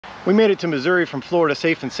We made it to Missouri from Florida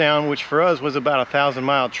safe and sound, which for us was about a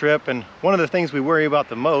 1,000-mile trip, and one of the things we worry about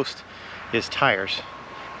the most is tires.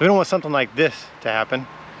 We don't want something like this to happen.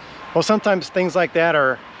 Well, sometimes things like that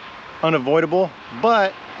are unavoidable,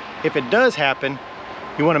 but if it does happen,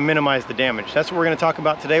 you want to minimize the damage. That's what we're going to talk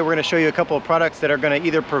about today. We're going to show you a couple of products that are going to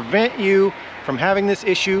either prevent you from having this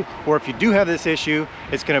issue, or if you do have this issue,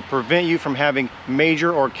 it's going to prevent you from having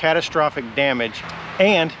major or catastrophic damage,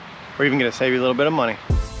 and we're even going to save you a little bit of money.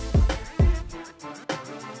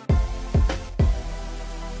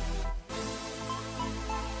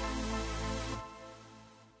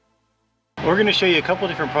 We're going to show you a couple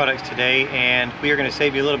different products today, and we are going to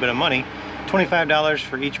save you a little bit of money. $25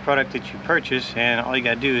 for each product that you purchase, and all you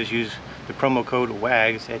got to do is use the promo code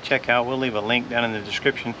WAGS at checkout. We'll leave a link down in the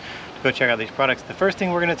description to go check out these products. The first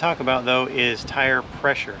thing we're going to talk about though is tire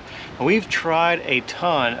pressure. Now, we've tried a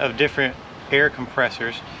ton of different air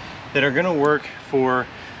compressors that are going to work for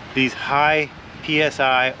these high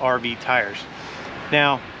PSI RV tires.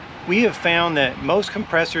 Now, we have found that most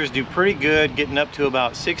compressors do pretty good getting up to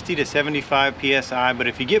about 60 to 75 PSI, but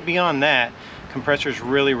if you get beyond that, compressors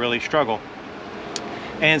really struggle.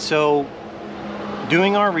 And so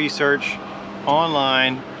doing our research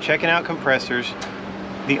online, checking out compressors,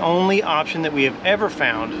 the only option that we have ever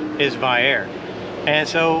found is Viair. And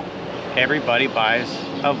so everybody buys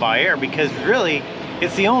a Viair because really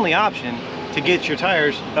it's the only option to get your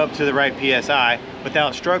tires up to the right PSI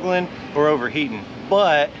without struggling or overheating.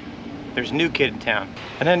 But there's a new kid in town,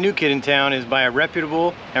 and that new kid in town is by a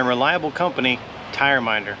reputable and reliable company, Tire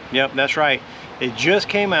Minder. Yep, that's right. It just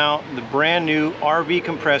came out, the brand new RV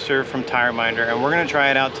compressor from Tire Minder, and we're going to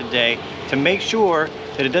try it out today to make sure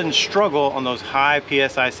that it doesn't struggle on those high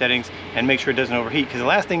PSI settings and make sure it doesn't overheat, because the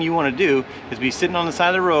last thing you want to do is be sitting on the side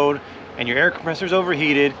of the road and your air compressor's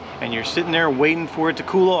overheated and you're sitting there waiting for it to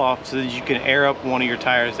cool off so that you can air up one of your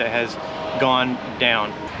tires that has gone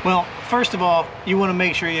down. Well, first of all, you want to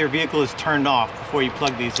make sure your vehicle is turned off before you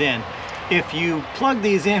plug these in. If you plug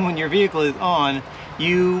these in when your vehicle is on,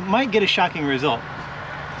 you might get a shocking result.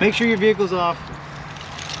 Make sure your vehicle's off,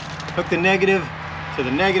 hook the negative to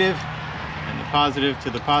the negative and the positive to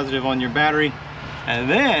the positive on your battery, and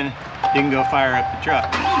then you can go fire up the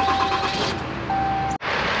truck.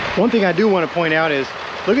 One thing I do want to point out is,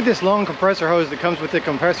 look at this long compressor hose that comes with the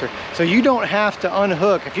compressor. So you don't have to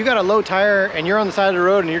unhook. If you got a low tire and you're on the side of the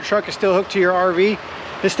road and your truck is still hooked to your RV,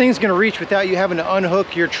 this thing's gonna reach without you having to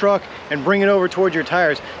unhook your truck and bring it over towards your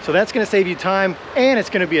tires. So that's gonna save you time, and it's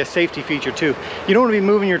gonna be a safety feature too. You don't wanna be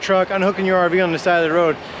moving your truck, unhooking your RV on the side of the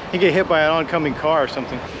road, and get hit by an oncoming car or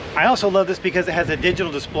something. I also love this because it has a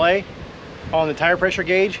digital display on the tire pressure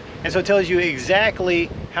gauge, and so it tells you exactly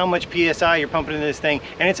how much PSI you're pumping into this thing,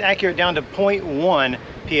 and it's accurate down to 0.1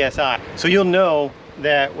 PSI. So you'll know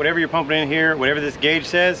that whatever you're pumping in here, whatever this gauge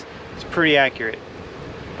says, it's pretty accurate.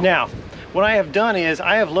 Now, what I have done is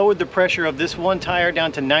I have lowered the pressure of this one tire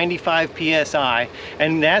down to 95 PSI,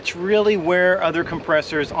 and that's really where other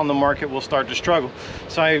compressors on the market will start to struggle.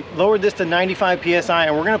 So I lowered this to 95 PSI,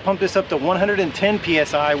 and we're gonna pump this up to 110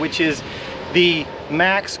 PSI, which is the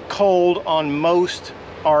max cold on most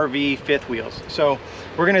RV fifth wheels. So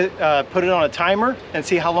we're gonna put it on a timer and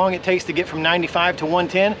see how long it takes to get from 95 to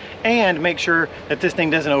 110, and make sure that this thing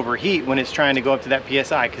doesn't overheat when it's trying to go up to that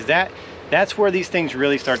PSI, because that's where these things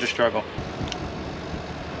really start to struggle.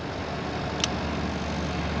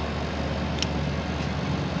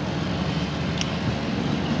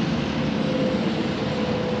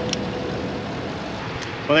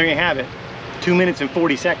 Well, there you have it. 2 minutes and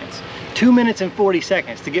 40 seconds. 2 minutes and 40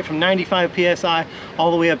 seconds to get from 95 PSI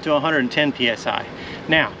all the way up to 110 PSI.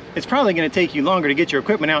 Now, it's probably going to take you longer to get your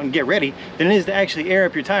equipment out and get ready than it is to actually air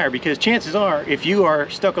up your tire, because chances are, if you are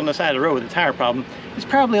stuck on the side of the road with a tire problem, it's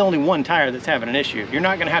probably only one tire that's having an issue. You're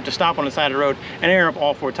not going to have to stop on the side of the road and air up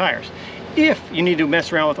all 4 tires. If you need to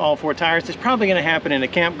mess around with all 4 tires, it's probably going to happen in a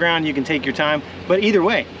campground. You can take your time, but either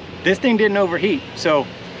way, this thing didn't overheat, so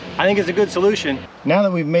I think it's a good solution. Now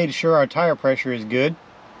that we've made sure our tire pressure is good,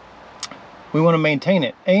 we want to maintain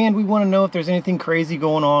it, and we want to know if there's anything crazy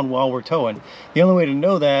going on while we're towing. The only way to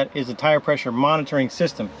know that is a tire pressure monitoring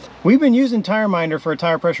system. We've been using Tire Minder for a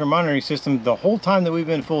tire pressure monitoring system the whole time that we've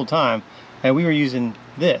been full-time, and we were using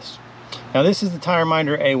this. Now this is the Tire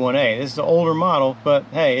Minder A1A. This is an older model, but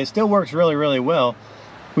hey, it still works really well.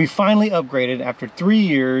 We finally upgraded. After 3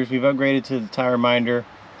 years, we've upgraded to the Tire Minder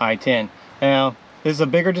i10. Now this is a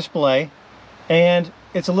bigger display, and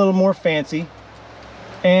it's a little more fancy,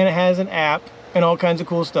 and it has an app and all kinds of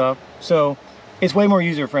cool stuff, so it's way more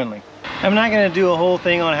user-friendly. I'm not going to do a whole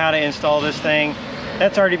thing on how to install this thing.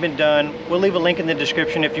 That's already been done. We'll leave a link in the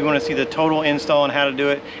description if you want to see the total install and how to do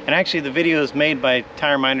it. And actually the video is made by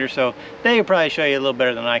Tire Minder, so they can probably show you a little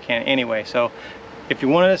better than I can anyway. So if you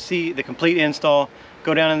want to see the complete install,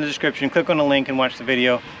 go down in the description, click on the link and watch the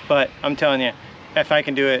video. But I'm telling you, if I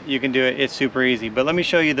can do it, you can do it. It's super easy. But let me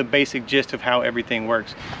show you the basic gist of how everything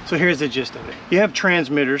works. So here's the gist of it. You have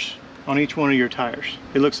transmitters on each one of your tires.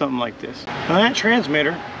 It looks something like this. Now that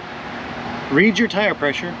transmitter reads your tire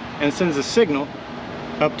pressure and sends a signal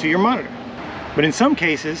up to your monitor. But in some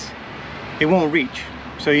cases, it won't reach.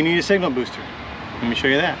 So you need a signal booster. Let me show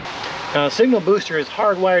you that. Now a signal booster is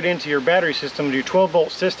hardwired into your battery system, to your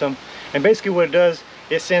 12-volt system. And basically what it does,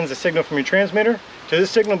 it sends a signal from your transmitter to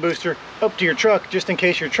this signal booster up to your truck, just in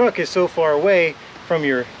case your truck is so far away from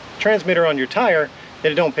your transmitter on your tire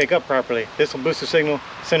that it don't pick up properly. This will boost the signal,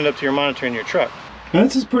 send it up to your monitor in your truck. Now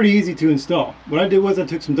this is pretty easy to install. What I did was I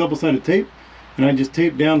took some double-sided tape and I just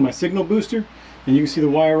taped down my signal booster. And you can see the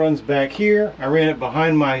wire runs back here. I ran it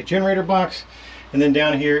behind my generator box and then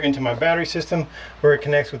down here into my battery system where it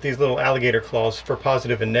connects with these little alligator claws for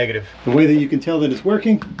positive and negative. The way that you can tell that it's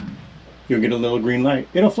working, you'll get a little green light.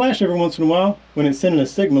 It'll flash every once in a while when it's sending a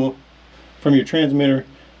signal from your transmitter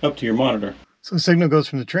up to your monitor. So the signal goes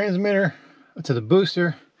from the transmitter to the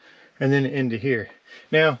booster and then into here.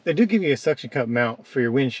 Now, they do give you a suction cup mount for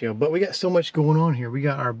your windshield, but we got so much going on here. We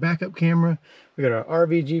got our backup camera, we got our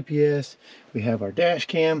RV GPS, we have our dash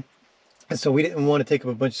cam, and so we didn't want to take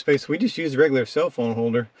up a bunch of space. So we just used a regular cell phone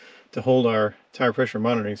holder to hold our tire pressure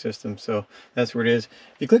monitoring system. So that's where it is.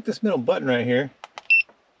 If you click this middle button right here,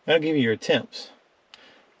 that'll give you your temps.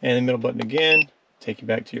 And the middle button again, take you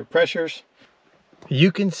back to your pressures.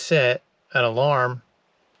 You can set an alarm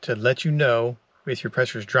to let you know if your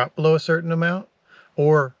pressures drop below a certain amount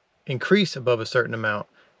or increase above a certain amount.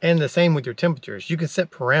 And the same with your temperatures. You can set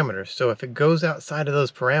parameters. So if it goes outside of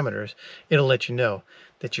those parameters, it'll let you know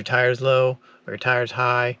that your tire's low or your tire's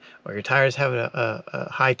high or your tire's having a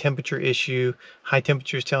high temperature issue. High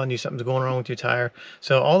temperature is telling you something's going wrong with your tire.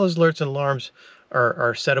 So all those alerts and alarms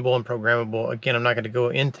are settable and programmable. Again, I'm not going to go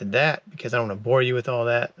into that because I don't want to bore you with all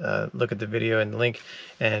that. Look at the video and the link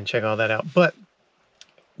and check all that out. But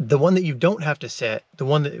the one that you don't have to set, the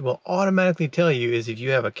one that will automatically tell you, is if you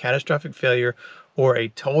have a catastrophic failure or a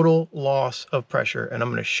total loss of pressure, and I'm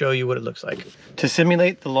going to show you what it looks like. To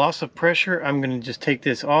simulate the loss of pressure, I'm going to just take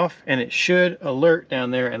this off and it should alert down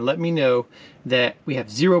there and let me know that we have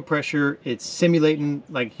zero pressure. It's simulating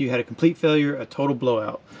like you had a complete failure, a total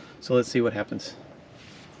blowout. So let's see what happens.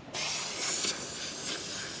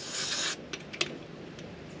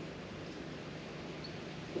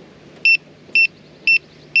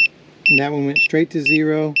 That one went straight to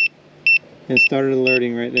zero and started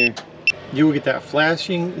alerting right there. You will get that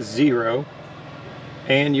flashing zero,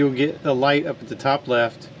 and you'll get the light up at the top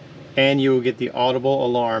left, and you will get the audible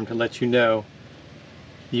alarm to let you know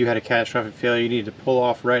you had a catastrophic failure. You need to pull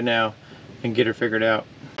off right now and get her figured out.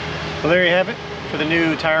 Well, there you have it for the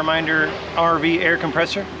new Tire Minder RV air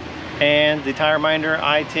compressor and the Tire Minder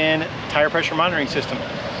i10 tire pressure monitoring system.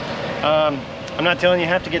 I'm not telling you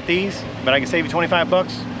have to get these, but I can save you 25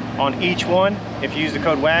 bucks on each one if you use the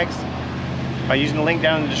code WAGS by using the link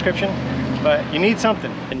down in the description. But you need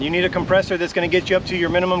something, and you need a compressor that's going to get you up to your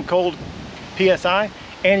minimum cold PSI,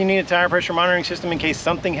 and you need a tire pressure monitoring system in case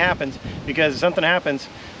something happens, because if something happens,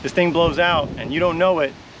 this thing blows out and you don't know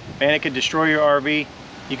it, man, it could destroy your RV.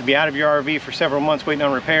 You could be out of your RV for several months waiting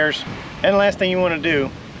on repairs, and the last thing you want to do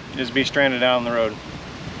is be stranded out on the road.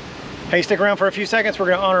 Hey, stick around for a few seconds. We're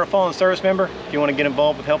going to honor a fallen service member. If you want to get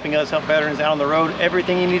involved with helping us help veterans out on the road,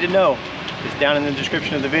 everything you need to know is down in the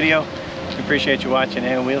description of the video. We appreciate you watching,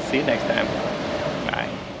 and we'll see you next time.